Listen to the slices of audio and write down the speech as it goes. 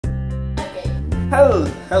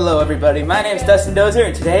Hello everybody, my name is Dustin Dozer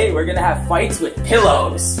and today we're gonna have fights with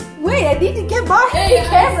pillows. Wait, I need to get my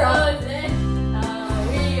camera.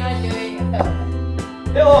 We are doing a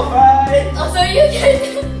Pillow fight! Oh, so you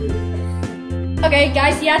can... Okay,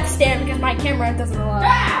 guys, you have to stand because my camera doesn't allow.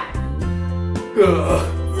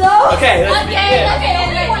 No. Okay, let's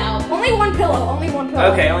begin. Only one pillow. Only one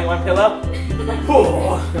pillow. Okay, only one pillow? What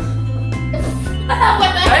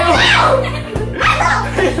the hell?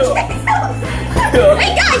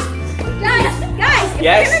 Hey, guys! If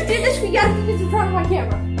Yes? we're gonna do this, we gotta do this in front of my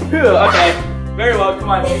camera. Okay, very well, come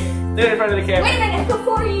on. Do it in front of the camera. Wait a minute,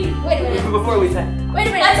 before Before we say. Wait a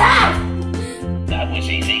minute. Attack! That was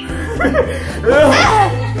easy.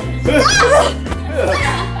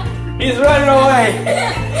 He's running away!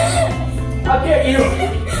 How dare you!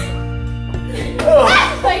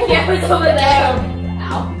 My camera's over there.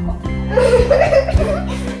 Ow.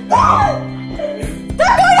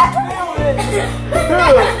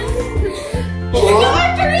 Go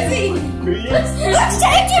after Izzy! Let's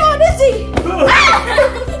tag team on Izzy!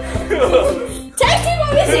 Tag team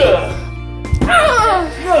on Izzy!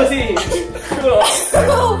 Nosy!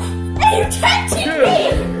 Hey, you tag team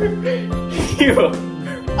me!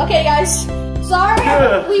 Okay, guys. Sorry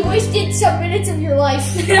we wasted some minutes of your life.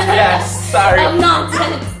 Yes, sorry. Of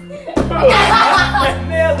nonsense.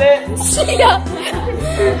 Nailed it! See ya!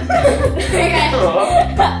 Okay.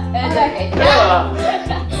 It's okay.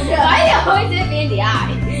 Why do you always hit me in the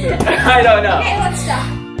eye? I don't know. Okay, let's stop.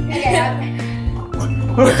 Okay,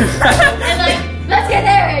 And like, let's get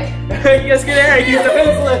Eric. Let's get Eric, he's the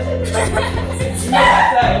pencilist.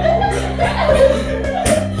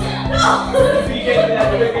 You can't do that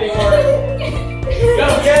quick anymore. Go,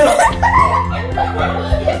 get him!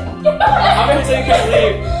 I'm gonna say you can't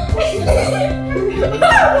leave.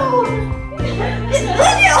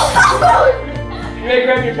 Leave me alone! You may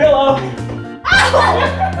grab your pillow.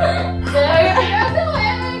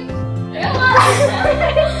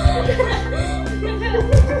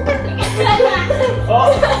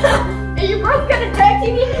 Oh, Are you both gonna tag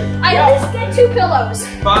team me? I just get 2 pillows.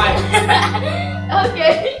 fine.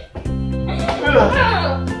 Okay.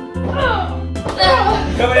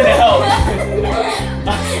 Come in to help.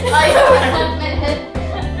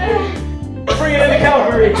 We're bringing in the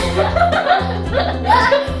cavalry.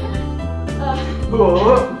 Wait a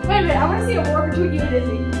minute, I want to see a war between you and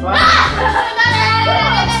Izzy.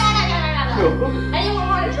 Anyone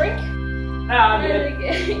want a drink? I'm good.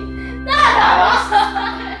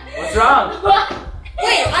 What's wrong?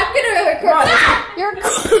 Wait, I'm gonna record. You're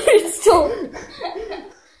recording still.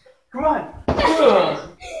 Come on.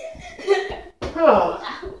 Oh.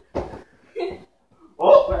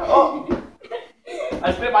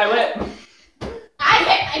 I spit my lip. I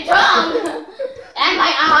hit my tongue and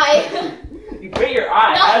my eye. You bit your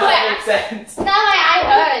eye. No, How does that make sense? Now my eye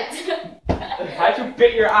hurts. How'd you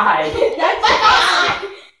bit your eye? That's my eye.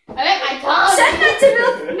 I hit my tongue. Send that to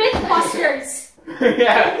Mythbusters.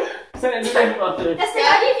 Yeah. Send it to Mythbusters. That's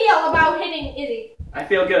how do you feel about hitting Izzy? I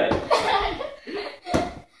feel good.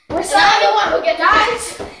 We're So I'm the one who gets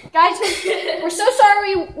guys, we're so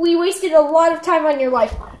sorry we wasted a lot of time on your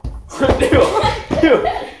life.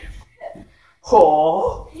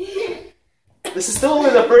 Oh. This is still only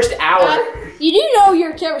the first hour. You do know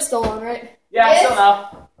your camera's still on, right? Yeah, I still know.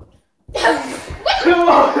 Come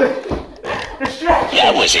on. Distraction.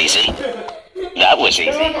 That was easy. That was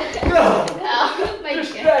easy. Oh my god.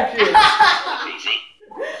 Distraction. Easy.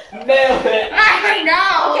 Nailed it.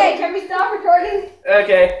 No. Okay, can we stop recording?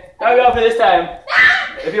 Okay, I'll go for this time.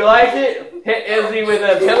 If you liked it, hit Izzy with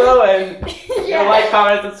a pillow and like,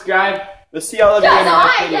 comment, subscribe. We'll see all of you in the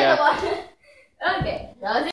next video. Okay.